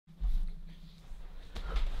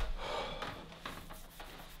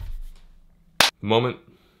The moment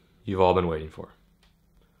you've all been waiting for.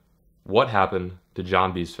 What happened to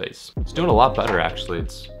John B's face? It's doing a lot better, actually.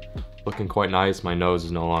 It's looking quite nice. My nose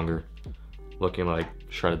is no longer looking like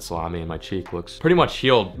shredded salami, and my cheek looks pretty much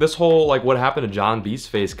healed. This whole, like, what happened to John B's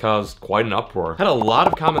face caused quite an uproar. Had a lot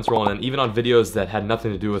of comments rolling in, even on videos that had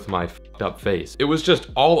nothing to do with my fucked up face. It was just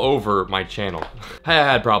all over my channel. I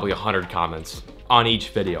had probably 100 comments on each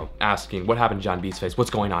video asking what happened to John B's face, what's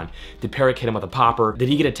going on? Did Parrot hit him with a popper? Did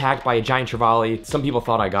he get attacked by a giant trevally? Some people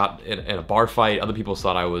thought I got in a bar fight. Other people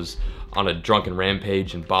thought I was on a drunken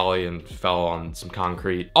rampage in Bali and fell on some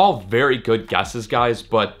concrete. All very good guesses, guys,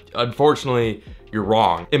 but unfortunately, you're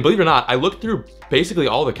wrong. And believe it or not, I looked through basically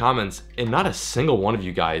all the comments and not a single one of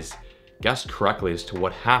you guys guessed correctly as to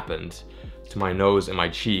what happened to my nose and my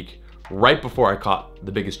cheek right before I caught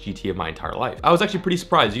the biggest GT of my entire life. I was actually pretty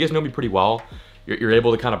surprised. You guys know me pretty well. You're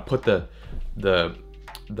able to kind of put the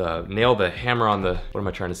hammer on the, what am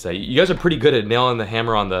I trying to say? You guys are pretty good at nailing the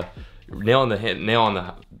hammer on the,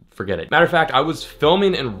 forget it. Matter of fact, I was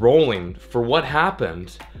filming and rolling for what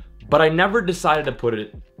happened, but I never decided to put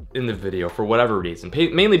it in the video for whatever reason.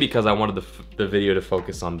 Mainly because I wanted the video to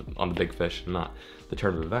focus on the big fish and not the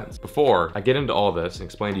turn of events. Before I get into all this and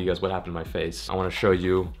explain to you guys what happened to my face, I want to show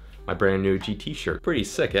you my brand new GT shirt. Pretty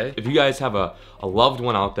sick, eh? If you guys have a loved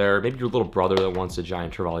one out there, maybe your little brother that wants a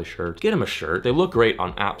giant trevally shirt, get him a shirt. They look great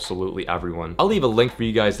on absolutely everyone. I'll leave a link for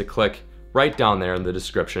you guys to click right down there in the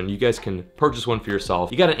description. You guys can purchase one for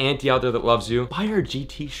yourself. You got an auntie out there that loves you, buy her a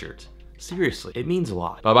GT shirt. Seriously, it means a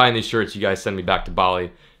lot. By buying these shirts, you guys send me back to Bali,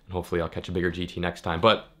 and hopefully I'll catch a bigger GT next time.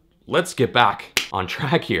 But let's get back on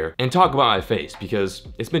track here and talk about my face, because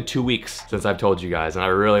it's been 2 weeks since I've told you guys, and I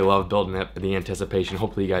really love building up the anticipation.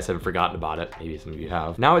 Hopefully you guys haven't forgotten about it. Maybe some of you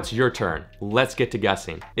have. Now it's your turn. Let's get to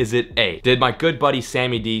guessing. Is it A, did my good buddy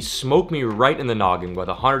Sammy D smoke me right in the noggin with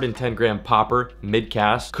a 110-gram popper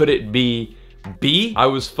mid-cast? Could it be B, I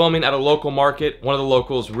was filming at a local market. One of the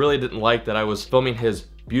locals really didn't like that I was filming his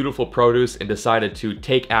beautiful produce and decided to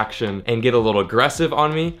take action and get a little aggressive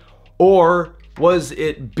on me? Or was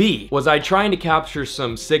it B, was I trying to capture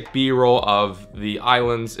some sick B-roll of the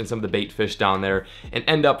islands and some of the bait fish down there and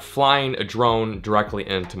end up flying a drone directly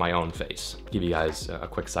into my own face? I'll give you guys a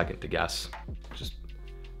quick second to guess. Just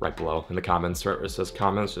right below in the comments, where it says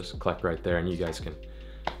comments, just click right there and you guys can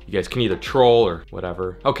either troll or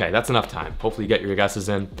whatever. Okay, that's enough time. Hopefully you get your guesses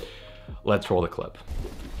in. Let's roll the clip.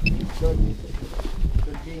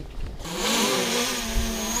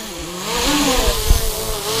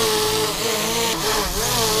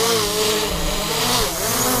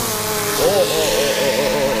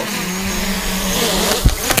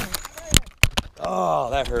 Oh,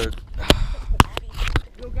 that hurt.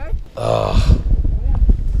 You okay?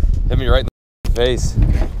 Hit me right in the face.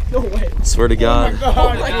 No way. Swear to God. Oh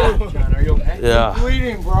my God. John, are you okay? Yeah. You're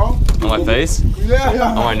bleeding, bro. On my face?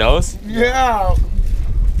 Yeah. On my nose? Yeah.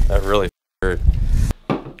 That really hurt.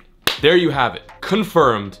 There you have it.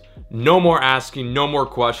 Confirmed. No more asking, no more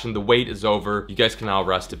question. The wait is over. You guys can now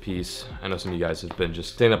rest in peace. I know some of you guys have been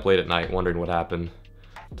just staying up late at night wondering what happened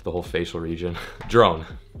to the whole facial region. Drone.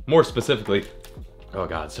 More specifically, oh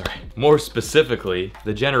God, sorry. More specifically,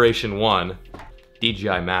 the Generation 1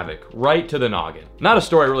 DJI Mavic, right to the noggin. Not a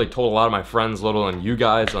story I really told a lot of my friends, little and you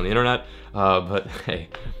guys on the internet, but hey,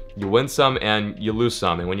 you win some and you lose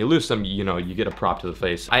some. And when you lose some, you know, you get a prop to the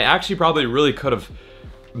face. I actually probably really could have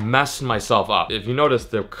messed myself up. If you notice,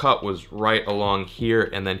 the cut was right along here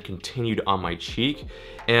and then continued on my cheek.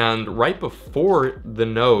 And right before the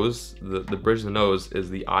nose, the bridge of the nose is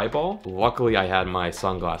the eyeball. Luckily, I had my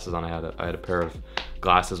sunglasses on. I had a pair of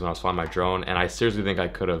glasses when I was flying my drone, and I seriously think I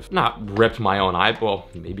could have not ripped my own eyeball.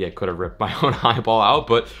 Maybe I could have ripped my own eyeball out,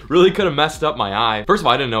 but really could have messed up my eye. First of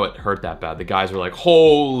all, I didn't know it hurt that bad. The guys were like,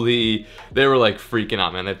 holy, they were like freaking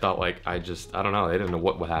out, man. They thought like, I don't know, they didn't know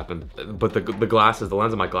what happened. But the glasses, the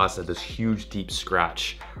lens of my glasses had this huge deep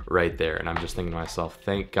scratch right there, and I'm just thinking to myself,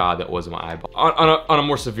 thank God that wasn't my eyeball. On a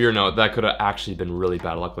more severe note, that could have actually been really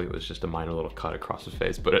bad. Luckily, it was just a minor little cut across the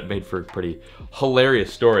face, but it made for a pretty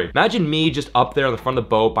hilarious story. Imagine me just up there on the front of the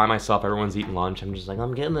boat by myself, everyone's eating lunch. I'm just like,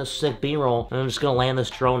 I'm getting this sick B-roll, and I'm just gonna land this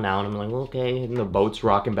drone now. And I'm like, okay. And the boat's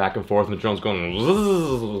rocking back and forth, and the drone's going, and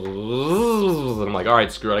I'm like, all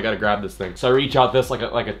right, screw it, I gotta grab this thing. So I reach out this like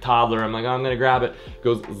a toddler. I'm like, oh, I'm gonna grab it. It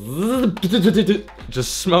goes,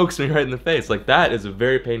 just smokes me right in the face. Like, that is a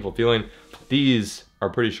very painful feeling. These are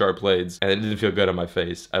pretty sharp blades, and it didn't feel good on my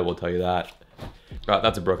face, I will tell you that.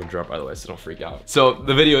 That's a broken drum, by the way, so don't freak out. So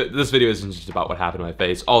this video isn't just about what happened to my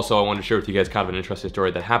face. Also, I wanted to share with you guys kind of an interesting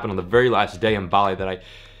story that happened on the very last day in Bali that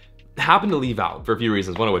happened to leave out for a few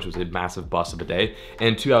reasons, one of which was a massive bust of a day,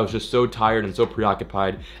 and two, I was just so tired and so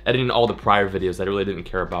preoccupied editing all the prior videos that I really didn't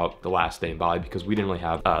care about the last day in Bali because we didn't really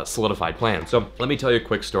have a solidified plan. So let me tell you a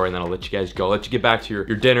quick story and then I'll let you guys go. Let you get back to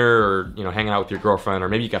your dinner, or hanging out with your girlfriend, or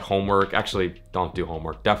maybe you got homework. Actually, don't do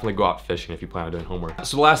homework. Definitely go out fishing if you plan on doing homework.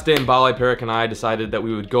 So the last day in Bali, Perik and I decided that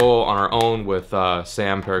we would go on our own with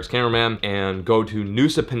Sam, Perik's cameraman, and go to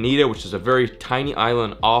Nusa Penida, which is a very tiny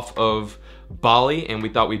island off of Bali, and we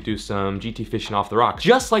thought we'd do some GT fishing off the rocks.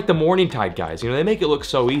 Just like the morning tide guys, they make it look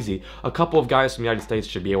so easy. A couple of guys from the United States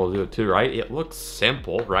should be able to do it too, right? It looks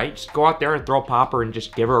simple, right? Just go out there and throw a popper and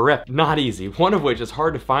just give her a rip. Not easy. One of which is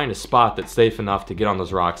hard to find a spot that's safe enough to get on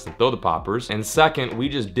those rocks and throw the poppers. And second, we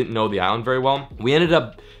just didn't know the island very well. We ended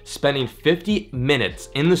up spending 50 minutes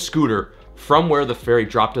in the scooter from where the ferry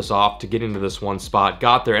dropped us off to get into this one spot.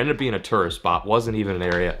 Got there, ended up being a tourist spot, wasn't even an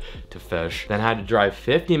area to fish. Then had to drive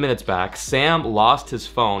 50 minutes back. Sam lost his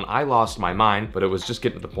phone, I lost my mind, but it was just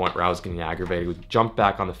getting to the point where I was getting aggravated. We jumped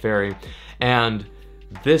back on the ferry, and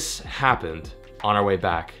this happened on our way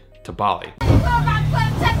back to Bali.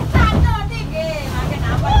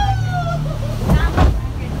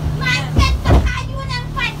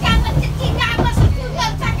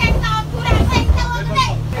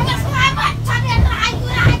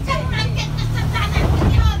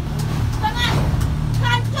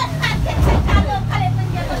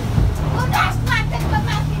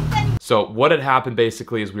 So what had happened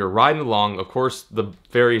basically is we were riding along. Of course, the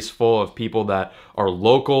ferry is full of people that are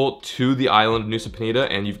local to the island of Nusa Penida,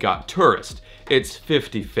 and you've got tourists. It's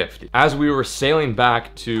 50-50. As we were sailing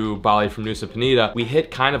back to Bali from Nusa Penida, we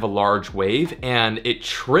hit kind of a large wave, and it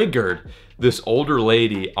triggered this older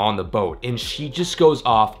lady on the boat, and she just goes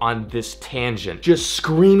off on this tangent, just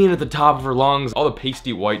screaming at the top of her lungs. All the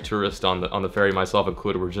pasty white tourists on the ferry, myself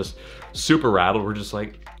included, were just super rattled. We're just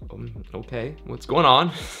like, okay, what's going on?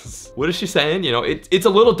 What is she saying? It's a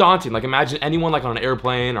little daunting. Like, imagine anyone like on an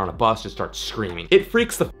airplane or on a bus just starts screaming. It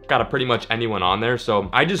freaks the fuck out of pretty much anyone on there, so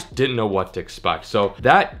I just didn't know what to expect. So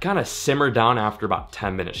that kind of simmered down after about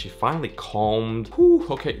 10 minutes. She finally calmed. Whew,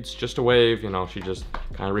 okay, it's just a wave. She just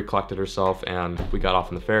kind of recollected herself, and we got off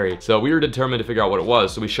on the ferry. So we were determined to figure out what it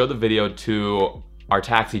was. So we showed the video to our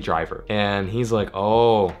taxi driver, and he's like,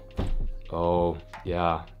 oh,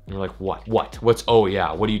 yeah. And we're like, what's, oh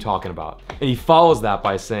yeah, what are you talking about? And he follows that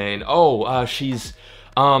by saying, she's,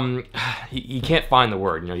 he can't find the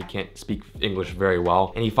word, he can't speak English very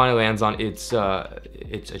well. And he finally lands on, it's a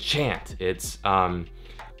chant. It's,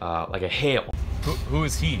 like a hail. Who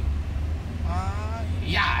is he?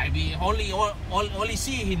 Yeah, we only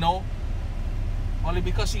see he know. Only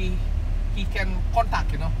because he can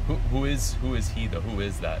contact, Who is he though? Who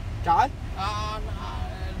is that? God?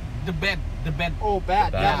 The bed. Oh,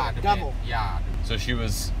 bad. Yeah, the devil. Bed. Yeah. So she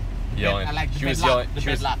was yelling. She was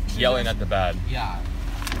yelling at the bad. Yeah.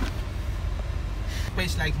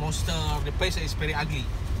 Place like monster. The place is very ugly.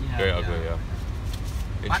 Yeah. Very ugly, yeah.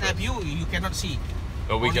 But have you cannot see.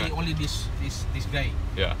 But we only this guy.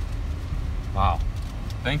 Yeah. Wow.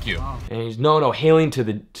 Thank you. Wow. And he's no, hailing to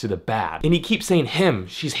the bad. And he keeps saying him.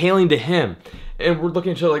 She's hailing to him. And we're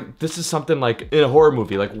looking at each other like, this is something like in a horror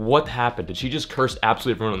movie. Like, what happened? Did she just curse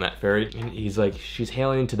absolutely everyone on that ferry? And he's like, she's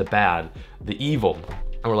hailing to the bad, the evil.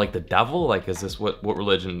 And we're like, the devil? Like, is this what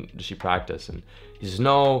religion does she practice? And he says,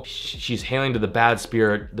 no, she's hailing to the bad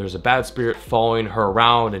spirit. There's a bad spirit following her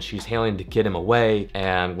around, and she's hailing to get him away.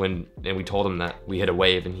 And we told him that we hit a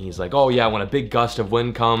wave, and he's like, oh yeah, when a big gust of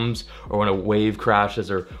wind comes, or when a wave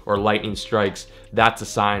crashes, or lightning strikes, that's a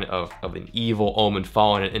sign of an evil omen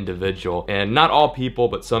following an individual. And not all people,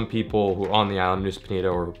 but some people who are on the island of Nusa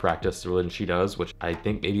Penida or who practice the religion she does, which I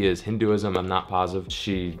think maybe is Hinduism, I'm not positive.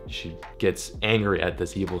 She gets angry at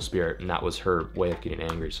this evil spirit, and that was her way of getting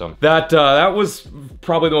angry. So that was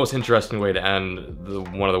probably the most interesting way to end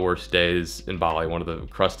one of the worst days in Bali, one of the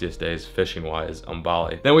crustiest days fishing wise on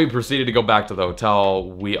Bali. Then we proceeded to go back to the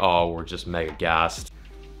hotel. We all were just mega gassed.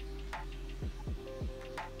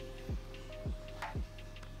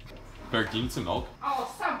 Perik, do you need some milk?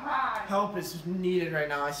 Oh, somebody! Help is needed right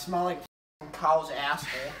now. I smell like a cow's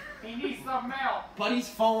asshole. He needs some milk. Buddy's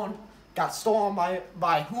phone got stolen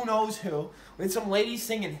by who knows who. With some ladies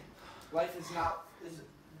singing. Life is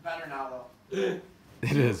better now though.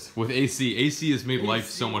 It is. With AC. AC has made life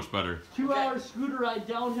so much better. 2-hour scooter ride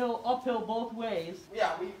downhill, uphill both ways.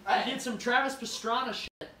 Yeah, I did some Travis Pastrana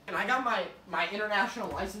shit. And I got my international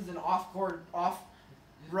license in off-road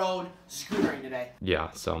scootering today.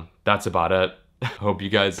 Yeah, so that's about it. Hope you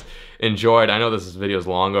guys enjoyed. I know this video is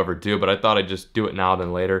long overdue, but I thought I'd just do it now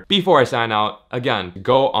than later. Before I sign out, again,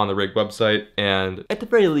 go on the Rig website and at the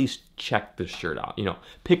very least, check this shirt out.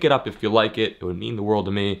 Pick it up if you like it. It would mean the world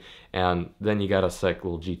to me. and then you got a sick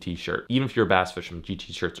little GT shirt. Even if you're a bass fisherman,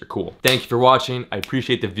 GT shirts are cool. Thank you for watching. I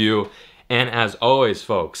appreciate the view. And as always,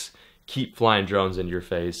 folks, keep flying drones into your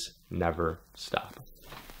face. Never stop.